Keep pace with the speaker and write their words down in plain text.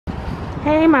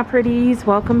Hey my pretties,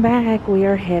 welcome back. We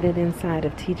are headed inside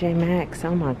of Tjmaxx.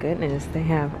 Oh my goodness, they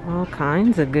have all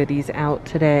kinds of goodies out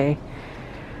today.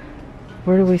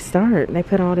 Where do we start? They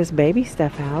put all this baby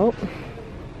stuff out.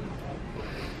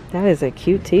 That is a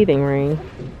cute teething ring.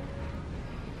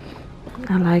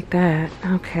 I like that.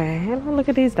 Okay, oh, look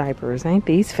at these diapers. Ain't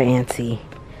these fancy?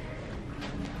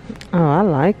 Oh, I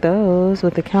like those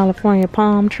with the California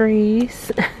palm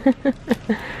trees.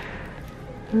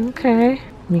 Okay.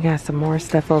 You got some more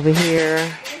stuff over here.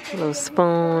 A little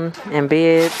spoon and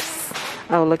bibs.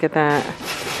 Oh, look at that.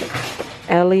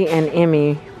 Ellie and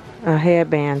Emmy, a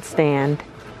headband stand.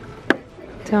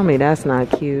 Tell me that's not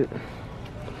cute.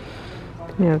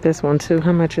 We have this one too.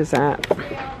 How much is that?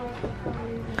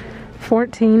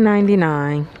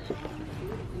 $14.99.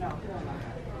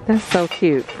 That's so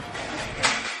cute.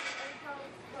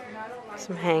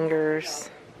 Some hangers.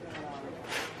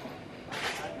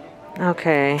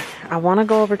 Okay, I want to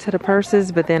go over to the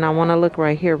purses, but then I want to look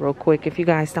right here real quick if you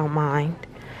guys don't mind.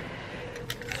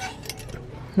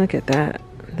 Look at that.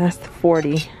 That's the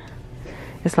 40.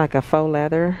 It's like a faux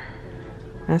leather.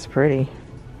 That's pretty.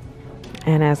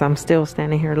 And as I'm still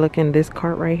standing here looking, this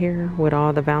cart right here with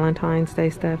all the Valentine's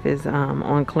Day stuff is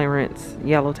on clearance.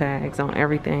 Yellow tags on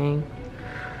everything.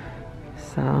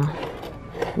 So,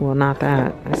 well, not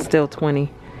that. It's still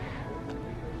 20.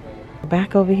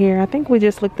 Back over here, I think we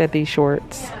just looked at these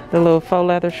shorts, the little faux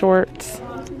leather shorts,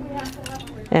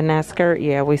 and that skirt.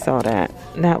 Yeah, we saw that.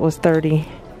 That was 30.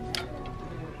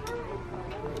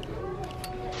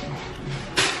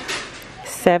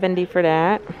 $70 for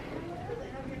that.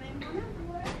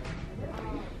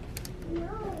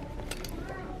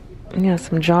 We got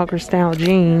some jogger style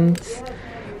jeans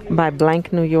by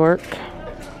Blank New York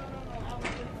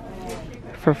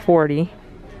for 40.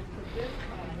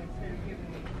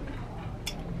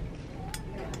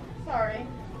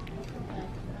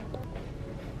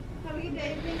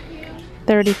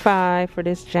 $35 for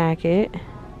this jacket.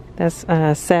 That's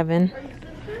 $7.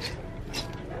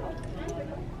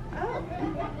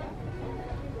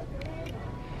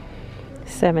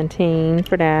 $17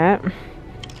 for that.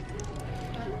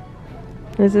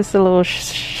 Is this a little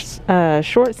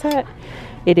short set?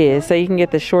 It is. So you can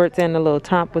get the shorts and the little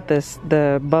top with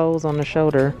the bows on the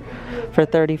shoulder for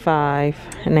 $35,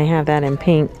 and they have that in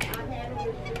pink.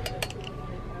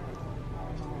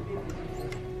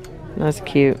 That's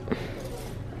cute.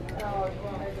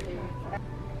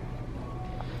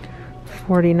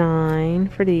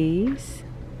 $49 for these.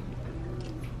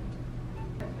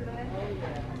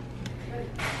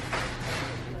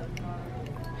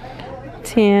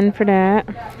 $10 for that.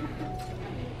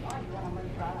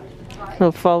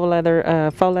 Little faux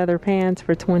leather pants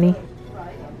for $20.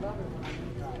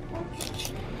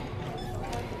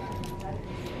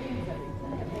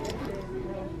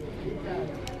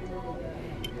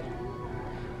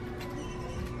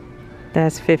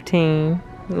 That's $15.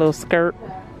 A little skirt.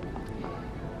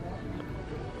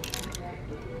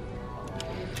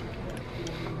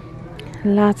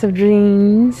 Lots of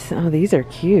jeans. Oh, these are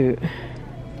cute.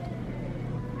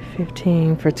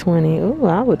 15 for 20. Oh,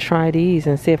 I would try these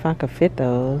and see if I could fit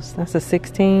those. That's a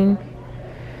 16.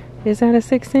 Is that a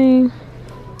 16?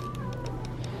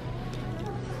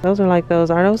 Those are like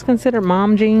those. Are those considered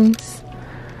mom jeans?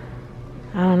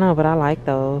 I don't know, but I like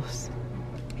those.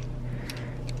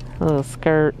 Little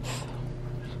skirts.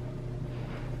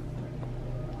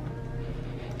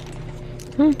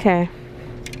 Okay.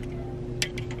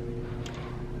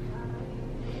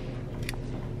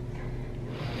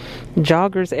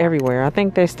 Joggers everywhere. I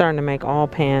think they're starting to make all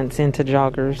pants into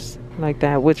joggers like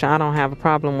that, which I don't have a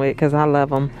problem with because I love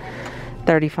them.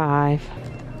 $35.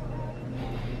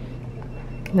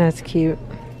 That's cute.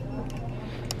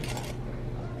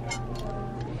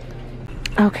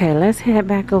 Okay, let's head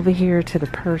back over here to the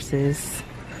purses.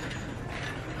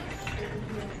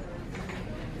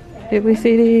 Did we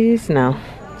see these? No.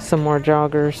 Some more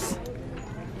joggers.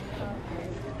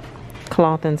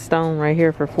 Cloth and stone right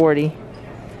here for 40.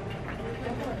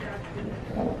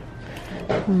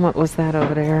 And what was that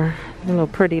over there? Little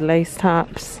pretty lace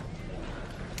tops.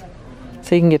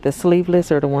 So you can get the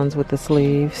sleeveless or the ones with the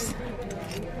sleeves.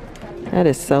 That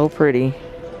is so pretty.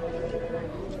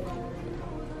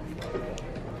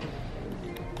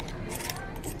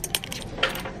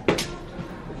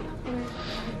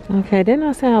 Okay, didn't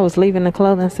I say I was leaving the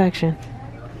clothing section?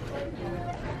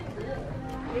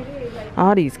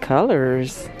 All these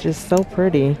colors, just so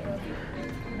pretty.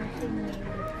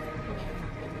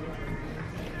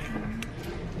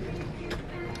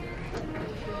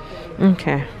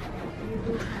 Okay,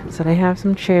 so they have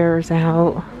some chairs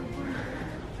out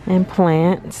and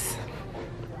plants.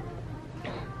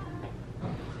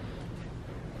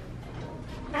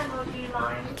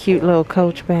 Cute little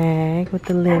Coach bag with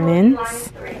the lemons.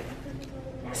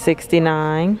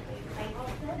 $69.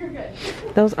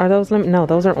 Those lemons? No,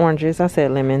 those are oranges. I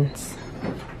said lemons.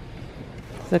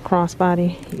 The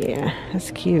crossbody. Yeah,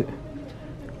 that's cute.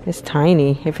 It's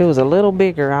tiny. If it was a little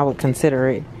bigger, I would consider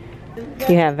it.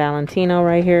 You have Valentino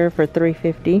right here for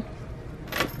 $3.50.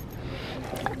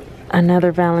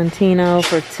 Another Valentino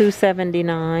for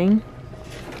 $2.79.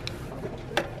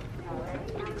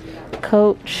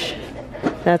 Coach,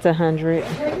 that's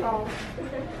 $100.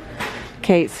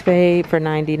 Kate Spade for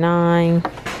 $99.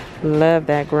 Love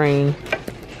that green.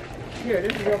 Here,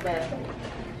 this is your bag.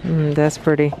 That's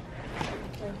pretty.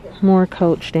 More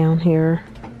Coach down here.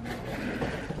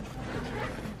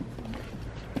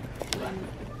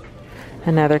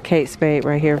 Another Kate Spade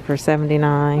right here for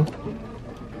 $79.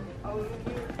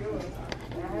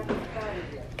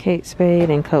 Kate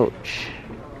Spade and Coach.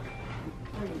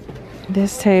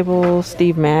 This table,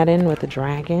 Steve Madden with a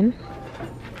dragon.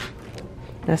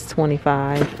 That's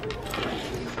 $25.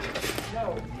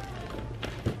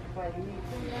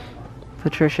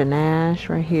 Patricia Nash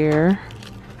right here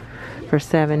for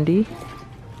 $70.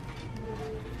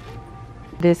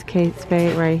 This Kate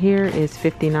Spade right here is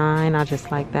 $59. I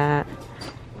just like that.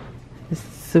 It's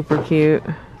super cute.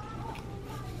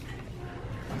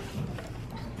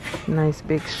 Nice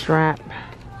big strap.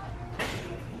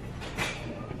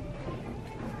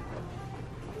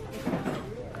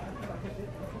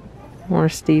 More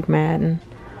Steve Madden.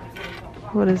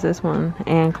 What is this one?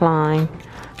 Anne Klein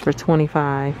for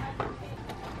 $25.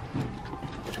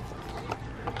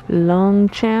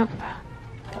 Longchamp.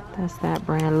 That's that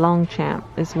brand. Longchamp.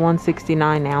 It's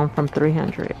 $169 now from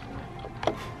 $300.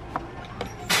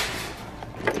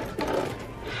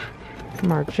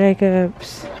 Marc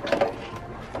Jacobs.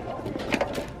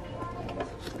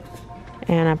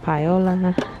 Anna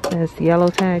Paola. That's yellow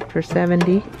tag for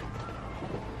 $70.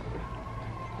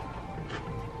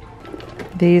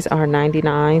 These are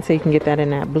 $99, so you can get that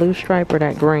in that blue stripe or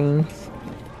that green.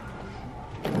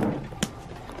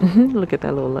 Look at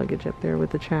that little luggage up there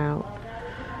with the child.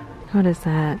 What is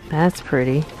that? That's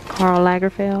pretty. Karl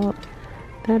Lagerfeld.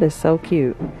 That is so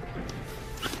cute.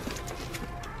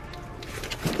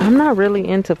 I'm not really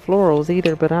into florals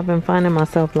either, but I've been finding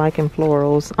myself liking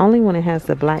florals. Only when it has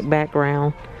the black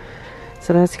background.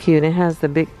 So that's cute. It has the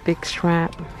big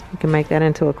strap. You can make that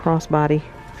into a crossbody.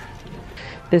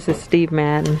 This is Steve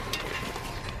Madden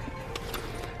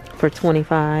for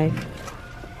 $25.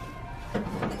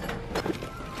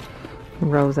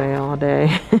 Rose all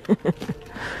day.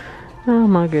 Oh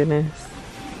my goodness.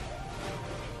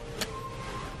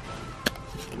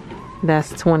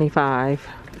 That's $25.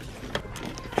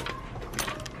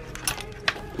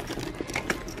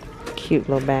 Cute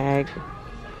little bag.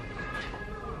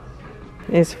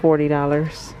 It's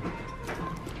 $40.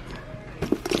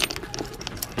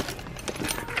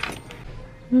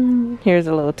 Here's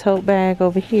a little tote bag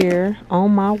over here.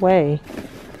 On my way.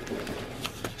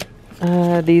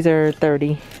 These are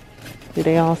 $30. Do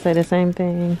they all say the same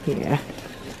thing? Yeah.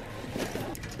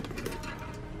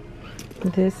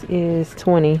 This is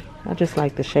 $20. I just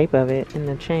like the shape of it and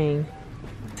the chain.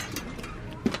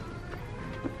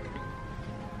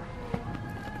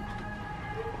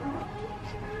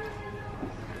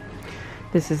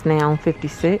 This is now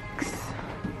 $56.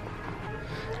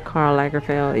 Karl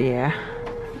Lagerfeld, yeah.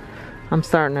 I'm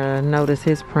starting to notice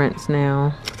his prints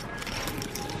now.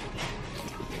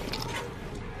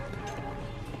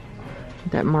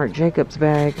 That Marc Jacobs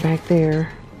bag back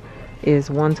there is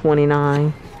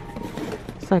 $129.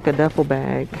 It's like a duffel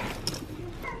bag.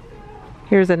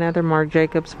 Here's another Marc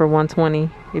Jacobs for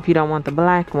 $120 if you don't want the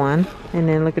black one. And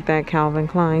then look at that Calvin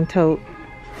Klein tote.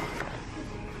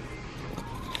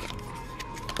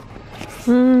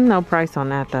 No price on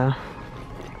that though.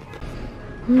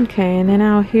 Okay, and then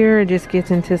out here it just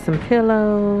gets into some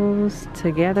pillows.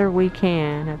 Together We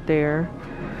Can up there.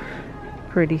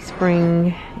 Pretty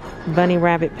spring bunny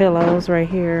rabbit pillows right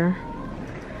here.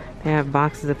 They have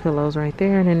boxes of pillows right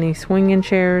there. And then these swinging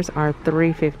chairs are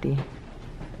 $3.50.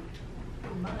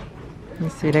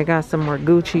 Let's see, they got some more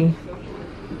Gucci.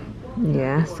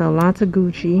 Yeah, so lots of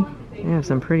Gucci. They have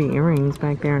some pretty earrings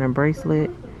back there and a bracelet.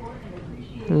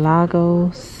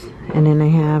 Lagos. And then they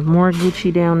have more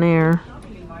Gucci down there.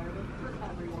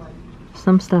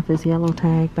 Some stuff is yellow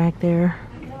tag back there.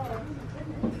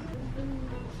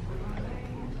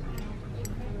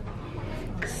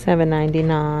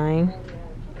 $7.99.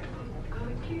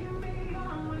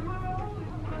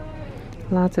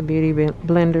 Lots of beauty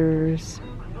blenders.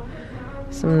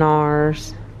 Some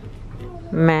NARS.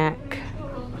 MAC.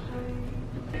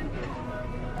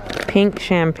 Pink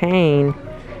champagne.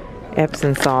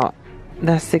 Epsom salt.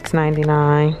 That's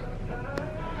 $6.99.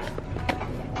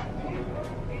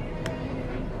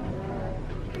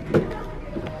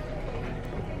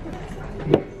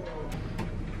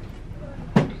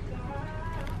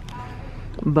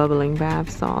 Bubbling bath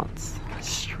salts.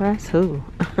 Stress who?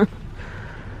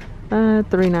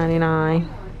 $3.99.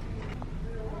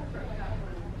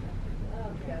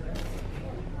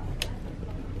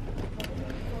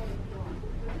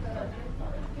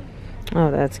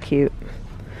 Oh, that's cute.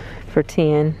 For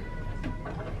 10.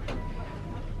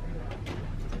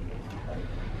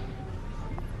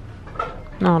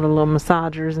 All the little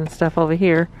massagers and stuff over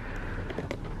here.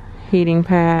 Heating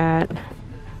pad.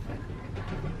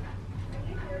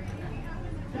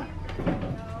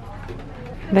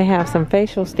 They have some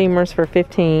facial steamers for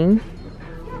 15.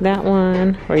 That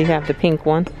one, or you have the pink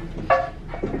one.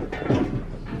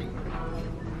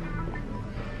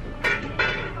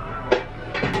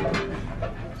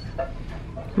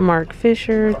 Mark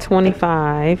Fisher,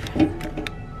 25.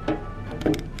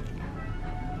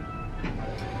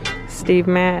 Steve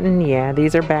Madden, yeah,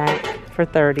 these are back for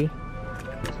 30.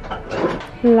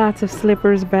 Lots of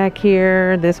slippers back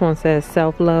here. This one says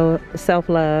self-love.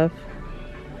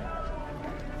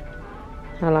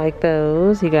 I like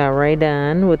those. You got Ray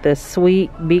Dunn with the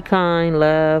sweet Be Kind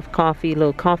Love coffee,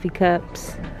 little coffee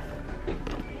cups.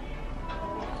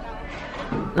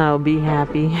 I'll be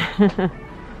happy.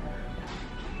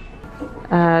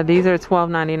 These are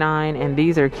 $12.99, and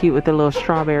these are cute with the little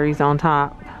strawberries on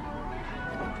top.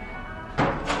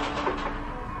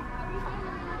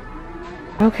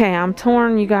 Okay, I'm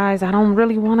torn, you guys. I don't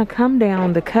really want to come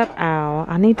down the cup aisle.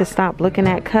 I need to stop looking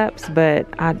at cups, but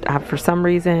I for some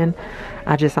reason,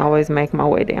 I just always make my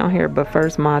way down here. But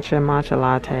first, matcha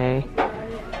latte.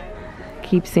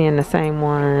 Keep seeing the same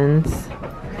ones.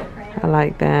 I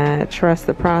like that. Trust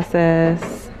the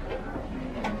process.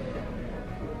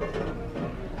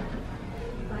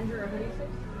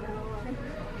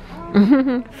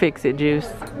 Fix it juice.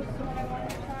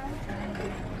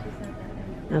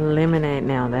 Lemonade.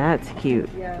 Now that's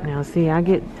cute. Now see,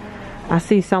 I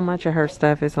see so much of her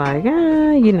stuff. It's like,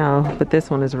 you know, but this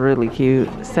one is really cute.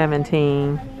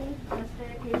 17.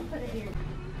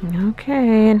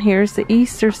 Okay, and here's the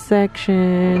Easter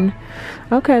section.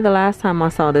 Okay, the last time I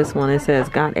saw this one, it says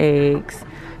got eggs.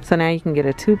 So now you can get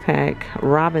a 2-pack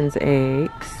Robin's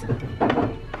eggs.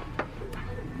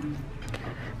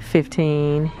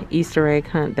 15. Easter egg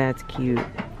hunt. That's cute.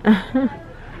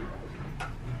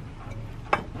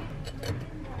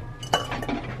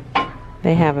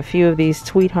 They have a few of these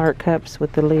Sweetheart cups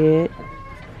with the lid.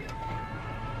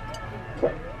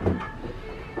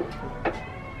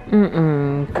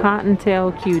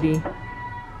 Cottontail Cutie.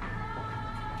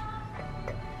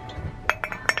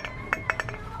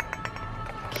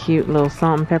 Cute little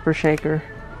salt and pepper shaker.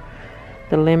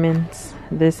 The lemons.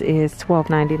 This is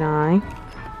 $12.99.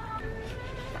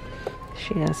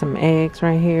 She has some eggs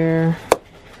right here.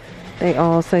 They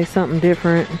all say something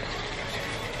different.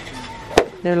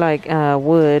 They're like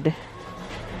wood.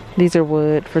 These are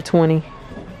wood for 20.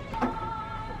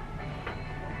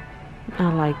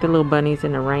 I like the little bunnies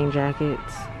in the rain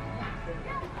jackets.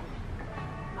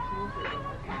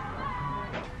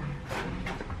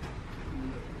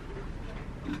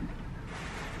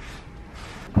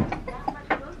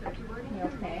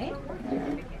 Okay.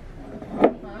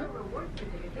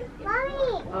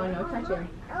 Mommy. Oh, no touching.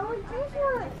 Oh, this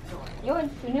one. You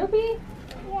want Snoopy?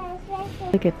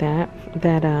 Look at that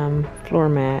floor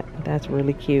mat. That's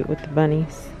really cute with the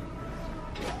bunnies.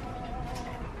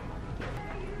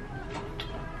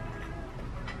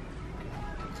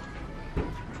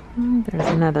 There's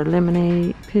another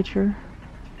lemonade pitcher.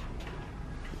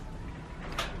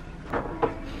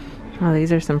 Oh,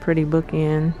 these are some pretty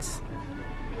bookends.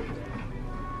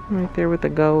 Right there with the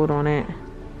gold on it.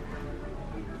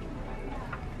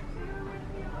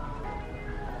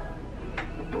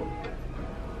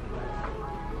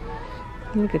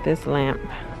 Look at this lamp.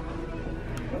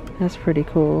 That's pretty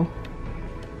cool.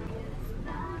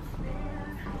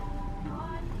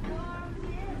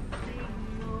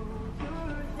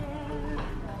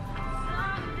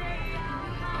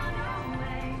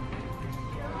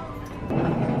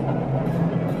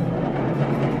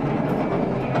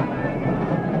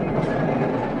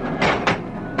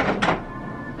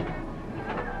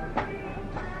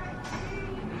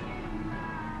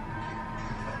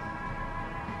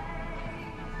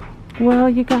 Well,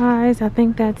 you guys, I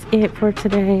think that's it for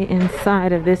today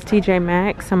inside of this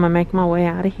Tjmaxx. I'm gonna make my way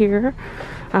out of here.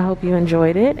 I hope you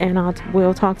enjoyed it, and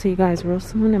we'll talk to you guys real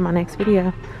soon in my next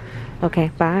video. Okay,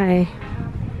 bye.